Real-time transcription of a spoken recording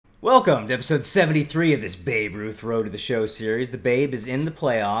Welcome to episode 73 of this Babe Ruth Road to the Show series. The Babe is in the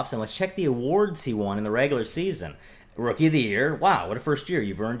playoffs, and let's check the awards he won in the regular season. Rookie of the Year. Wow, what a first year.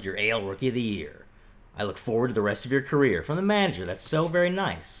 You've earned your AL Rookie of the Year. I look forward to the rest of your career. From the manager. That's so very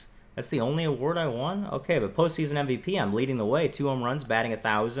nice. That's the only award I won? Okay, but postseason MVP, I'm leading the way. 2 home runs, batting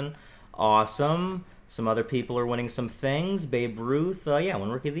 1,000. Awesome. Some other people are winning some things. Babe Ruth, yeah, won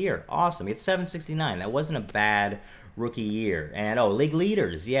Rookie of the Year. Awesome. He had 769. That wasn't a bad rookie year. And, league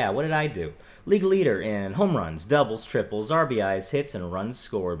leaders. Yeah, what did I do? League leader in home runs, doubles, triples, RBIs, hits, and runs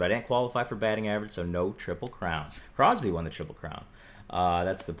scored. But I didn't qualify for batting average, so no Triple Crown. Crosby won the Triple Crown.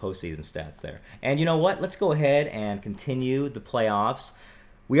 That's the postseason stats there. And you know what? Let's go ahead and continue the playoffs.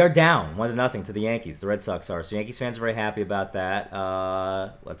 We are down 1-0 to the Yankees. The Red Sox are. So Yankees fans are very happy about that.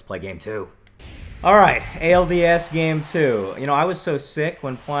 Let's play game 2. All right, ALDS game 2. You know, I was so sick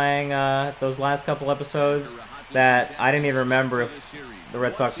when playing those last couple episodes that I didn't even remember if the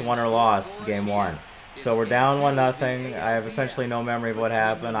Red Sox won or lost game 1. So we're down 1-0. I have essentially no memory of what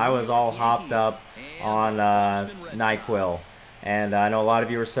happened. I was all hopped up on NyQuil. And I know a lot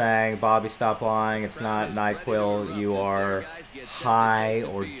of you were saying, Bobby, stop lying. It's not NyQuil. You are high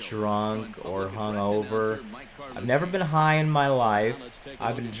or drunk or hungover. I've never been high in my life.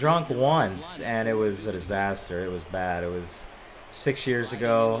 I've been drunk once, and it was a disaster. It was bad. It was 6 years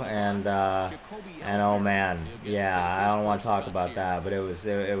ago, and oh man, yeah, I don't want to talk about that, but it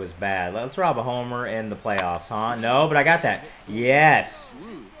was bad. Let's rob a homer in the playoffs, huh? No, but I got that. Yes.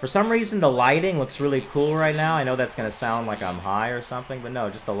 For some reason, the lighting looks really cool right now. I know that's gonna sound like I'm high or something, but no,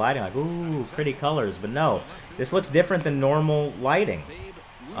 just the lighting, like ooh, pretty colors. But no, this looks different than normal lighting.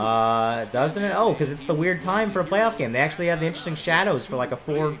 Doesn't it? Oh, because it's the weird time for a playoff game. They actually have the interesting shadows for like a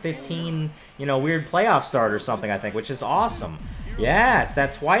 4:15, weird playoff start or something, I think, which is awesome. Yeah, it's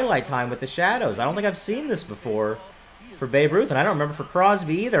that twilight time with the shadows. I don't think I've seen this before for Babe Ruth, and I don't remember for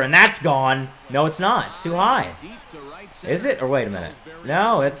Crosby either, and that's gone. No, it's not. It's too high. Is it? Or wait a minute.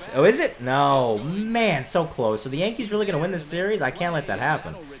 No, it's... Oh, is it? No. Man, so close. So the Yankees really going to win this series? I can't let that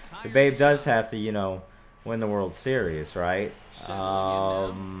happen. The Babe does have to, win the World Series, right?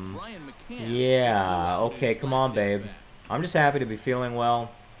 Yeah. Okay, come on, Babe. I'm just happy to be feeling well.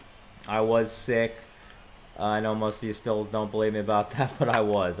 I was sick. I know most of you still don't believe me about that, but I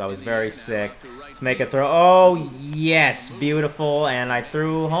was. I was very sick. Let's make a throw. Oh, yes. Beautiful. And I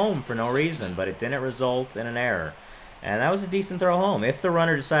threw home for no reason, but it didn't result in an error. And that was a decent throw home. If the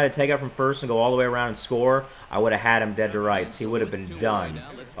runner decided to take up from first and go all the way around and score, I would have had him dead to rights. He would have been done.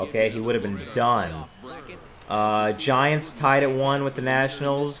 Okay, he would have been done. Giants tied at 1 with the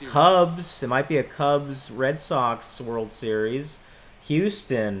Nationals. Cubs. It might be a Cubs-Red Sox World Series.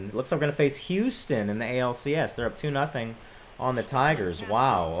 Houston. Looks like we're going to face Houston in the ALCS. They're up 2-0 on the Tigers.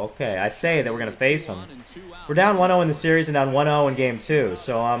 Wow. Okay. I say that we're going to face them. We're down 1-0 in the series and down 1-0 in game 2,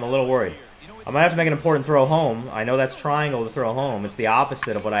 so I'm a little worried. I might have to make an important throw home. I know that's triangle to throw home. It's the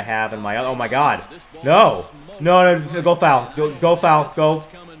opposite of what I have in my... Oh, my God. No. No, no. Go foul. Go foul. Go.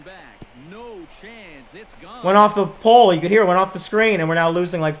 Went off the pole. You could hear it went off the screen, and we're now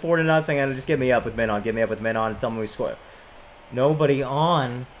losing like 4-0. And just get me up with men on. Get me up with men on and tell me we score. Nobody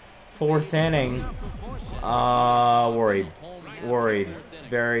on. 4th inning. Worried. Worried.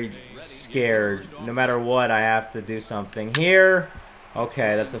 Very scared. No matter what, I have to do something here.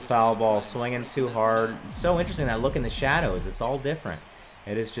 Okay, that's a foul ball. Swinging too hard. It's so interesting, that look in the shadows. It's all different.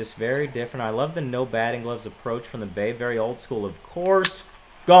 It is just very different. I love the no batting gloves approach from the Babe. Very old school, of course.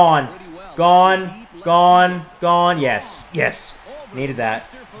 Gone. Gone. Gone. Gone. Yes. Yes. Needed that.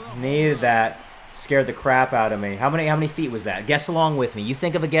 Needed that. Scared the crap out of me. How many feet was that? Guess along with me. You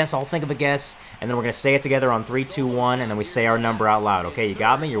think of a guess, I'll think of a guess, and then we're going to say it together on 3, 2, 1, and then we say our number out loud. Okay, you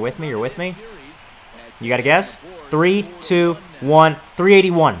got me? You're with me? You're with me? You got a guess? 3, 2, 1,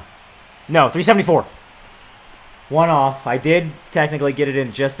 381. No, 374. 1 off. I did technically get it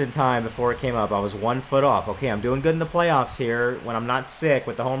in just in time before it came up. I was 1 foot off. Okay, I'm doing good in the playoffs here when I'm not sick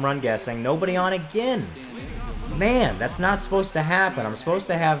with the home run guessing. Nobody on again. Man, that's not supposed to happen. I'm supposed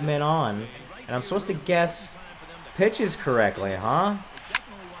to have men on. And I'm supposed to guess pitches correctly, huh?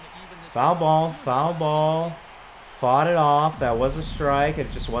 Foul ball, foul ball. Fought it off. That was a strike.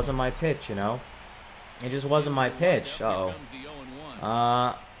 It just wasn't my pitch, It just wasn't my pitch. Uh-oh.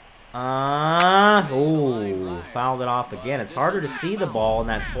 Ooh, fouled it off again. It's harder to see the ball in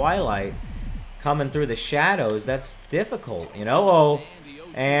that twilight coming through the shadows. That's difficult, Oh,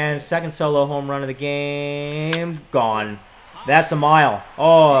 and second solo home run of the game. Gone. That's a mile.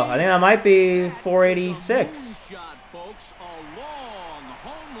 Oh, I think that might be 486.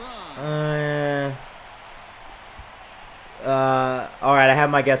 All right, I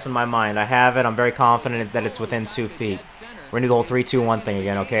have my guess in my mind. I have it. I'm very confident that it's within 2 feet. We're gonna do the whole 3, 2, 1 thing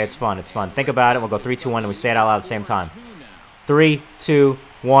again, okay? It's fun, it's fun. Think about it. We'll go 3, 2, 1, and we say it out loud at the same time. 3, 2,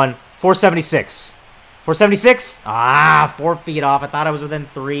 1. 476. 476? Ah, 4 feet off. I thought I was within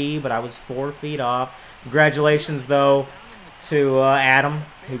 3, but I was 4 feet off. Congratulations, though, to Adam,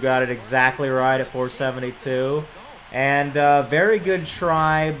 who got it exactly right at 472. And very good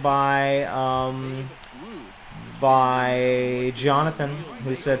try by Jonathan,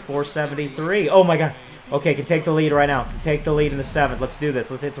 who said 473. Oh, my God. Okay, can take the lead right now. Can take the lead in the 7th. Let's do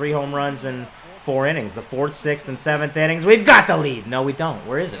this. Let's hit 3 home runs in 4 innings. The 4th, 6th, and 7th innings. We've got the lead. No, we don't.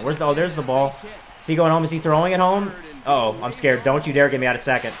 Where is it? Where's the... Oh, there's the ball. Is he going home? Is he throwing it home? Uh-oh, I'm scared. Don't you dare get me out of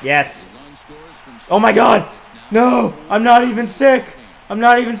second. Yes. Oh, my God. No, I'm not even sick. I'm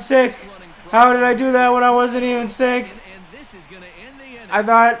not even sick. How did I do that when I wasn't even sick? I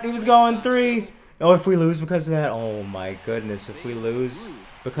thought he was going 3. Oh, if we lose because of that. Oh, my goodness. If we lose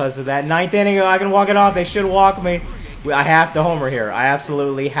because of that. 9th inning, I can walk it off. They should walk me. I have to homer here. I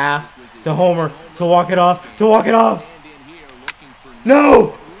absolutely have to homer to walk it off. To walk it off.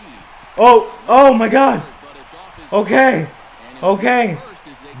 No. Oh my God. Okay. Okay.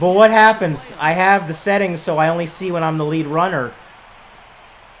 But what happens? I have the settings so I only see when I'm the lead runner.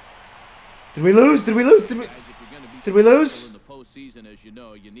 Did we lose? Did we lose? Did we lose?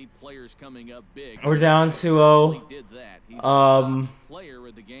 We're down 2-0.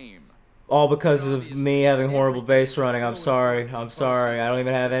 All because of me having horrible base running. I'm sorry. I'm sorry. I don't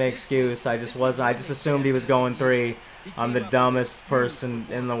even have any excuse. I just assumed he was going 3. I'm the dumbest person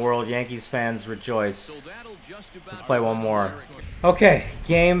in the world. Yankees fans rejoice. Let's play one more. Okay,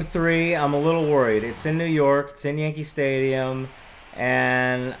 game 3. I'm a little worried. It's in New York. It's in Yankee Stadium.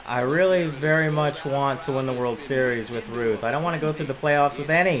 And I really very much want to win the World Series with Ruth. I don't want to go through the playoffs with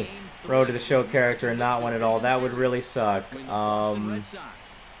any Road to the Show character and not win it all. That would really suck.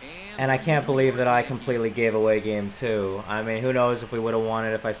 And I can't believe that I completely gave away game 2. I mean, who knows if we would have won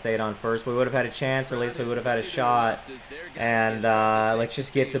it if I stayed on first. We would have had a chance. At least we would have had a shot. And let's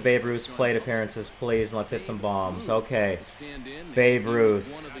just get to Babe Ruth's plate appearances, please, and let's hit some bombs. Okay, Babe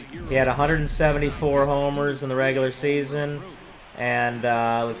Ruth. He had 174 homers in the regular season. And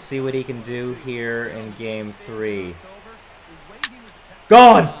let's see what he can do here in game 3.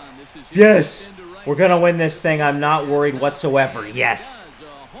 Gone! Yes! We're going to win this thing. I'm not worried whatsoever. Yes!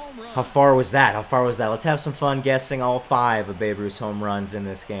 How far was that? How far was that? Let's have some fun guessing all 5 of Babe Ruth's home runs in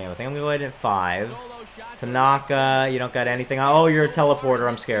this game. I think I'm going to go ahead at 5. Tanaka, you don't got anything. Oh, you're a teleporter.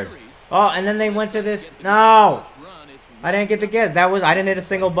 I'm scared. Oh, and then they went to this. No! I didn't get the guess. I didn't hit a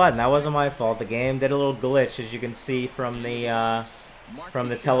single button. That wasn't my fault. The game did a little glitch, as you can see from the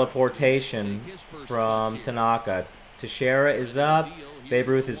teleportation from Tanaka. Teixeira is up. Babe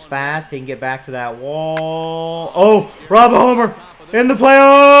Ruth is fast. He can get back to that wall. Oh, Rob Homer in the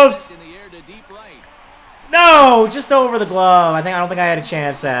playoffs. No, just over the glove. I don't think I had a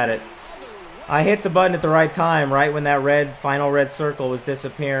chance at it. I hit the button at the right time, right when that final red circle was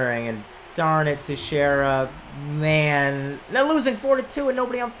disappearing, and darn it, Teixeira. Man, they're losing 4-2 and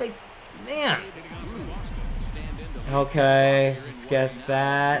nobody on base. Man. Okay, let's guess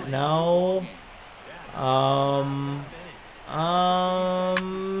that. No.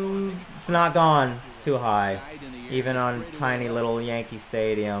 It's not gone. It's too high. Even on tiny little Yankee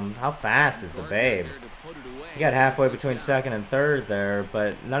Stadium. How fast is the Babe? He got halfway between 2nd and 3rd there,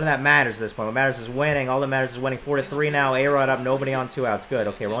 but none of that matters at this point. What matters is winning. All that matters is winning. 4-3 now. A-Rod up. Nobody on 2 outs. Good.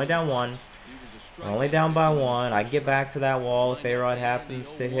 Okay, we're only down 1. We're only down by 1. I can get back to that wall if A-Rod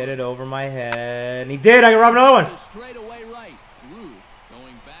happens to hit it over my head. And he did! I can rob another one!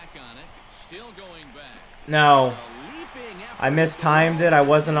 No. I mistimed it. I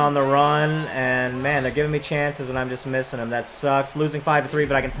wasn't on the run. And, man, they're giving me chances and I'm just missing them. That sucks. Losing 5-3,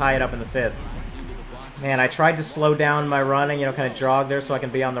 but I can tie it up in the 5th. Man, I tried to slow down my running, you know, kind of jog there so I can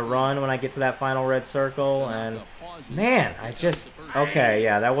be on the run when I get to that final red circle. And, man, I just... Okay,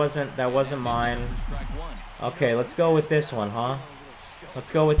 yeah, that wasn't mine. Okay, let's go with this one, huh?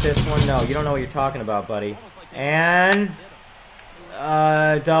 Let's go with this one. No, you don't know what you're talking about, buddy. And...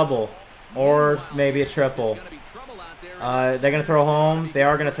 double. Or maybe a triple. They're going to throw home. They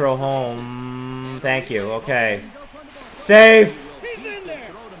are going to throw home. Thank you. Okay. Safe!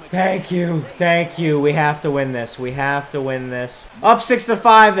 Thank you. Thank you. We have to win this. We have to win this. Up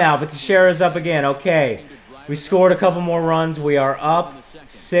 6-5 now, but Teixeira's up again. Okay. We scored a couple more runs. We are up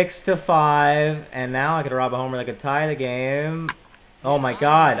 6-5. And now I could rob a homer that could tie the game. Oh, my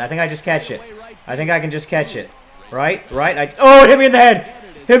God. I think I just catch it. I think I can just catch it. Right? Right? Oh, it hit me in the head.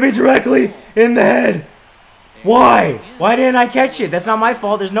 Hit me directly in the head. Why? Why didn't I catch it? That's not my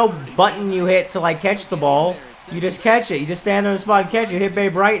fault. There's no button you hit to, like, catch the ball. You just catch it. You just stand there on the spot and catch it. Hit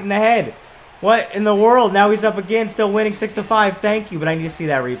Babe right in the head. What in the world? Now he's up again, still winning 6-5. Thank you, but I need to see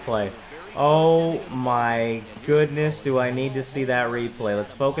that replay. Oh my goodness, do I need to see that replay?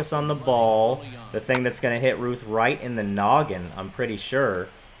 Let's focus on the ball. The thing that's going to hit Ruth right in the noggin, I'm pretty sure.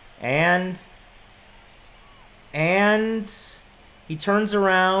 And he turns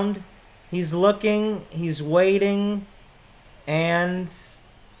around. He's looking. He's waiting. And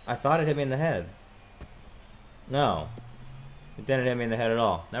I thought it hit me in the head. No. It didn't hit me in the head at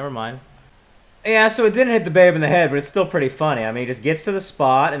all. Never mind. Yeah, so it didn't hit the babe in the head, but it's still pretty funny. I mean, he just gets to the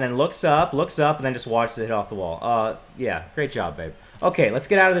spot and then looks up, and then just watches it hit off the wall. Yeah, great job, babe. Okay, let's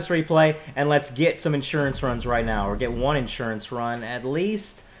get out of this replay, and let's get some insurance runs right now. Or get one insurance run at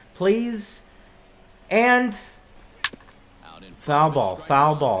least, please. And foul ball,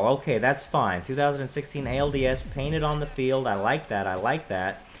 foul ball. Okay, that's fine. 2016 ALDS painted on the field. I like that, I like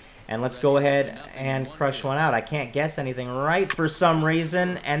that. And let's go ahead and crush one out. I can't guess anything right for some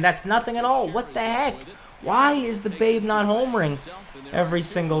reason, and that's nothing at all. What the heck? Why is the babe not homering every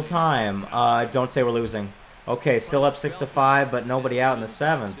single time? Don't say we're losing. Okay, still up 6-5, but nobody out in the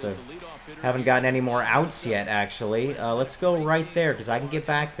 7th. Haven't gotten any more outs yet, actually. Let's go right there, because I can get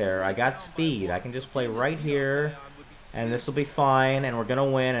back there. I got speed. I can just play right here, and this will be fine, and we're going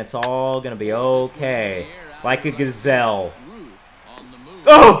to win. It's all going to be okay. Like a gazelle.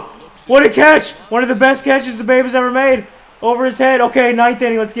 Oh! What a catch! One of the best catches the babe has ever made. Over his head. Okay, 9th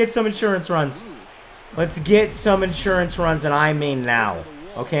inning. Let's get some insurance runs. Let's get some insurance runs, and I mean now.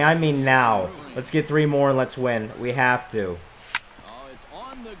 Okay, I mean now. Let's get 3 more and let's win. We have to. Oh, it's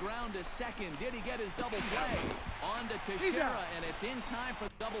on the ground to second. Did he get his double play? On to Teixeira, and it's in time for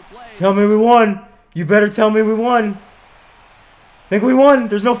double play. Tell me we won. You better tell me we won. Think we won.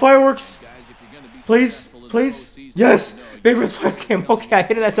 There's no fireworks. Please, please. Yes. Big Ruth game. Okay, I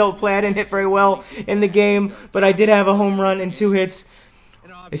hit that double play. I didn't hit very well in the game, but I did have a home run and 2 hits.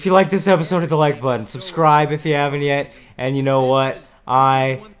 If you like this episode, hit the like button. Subscribe if you haven't yet. And you know what?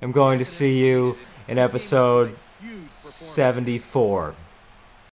 I am going to see you in episode 74.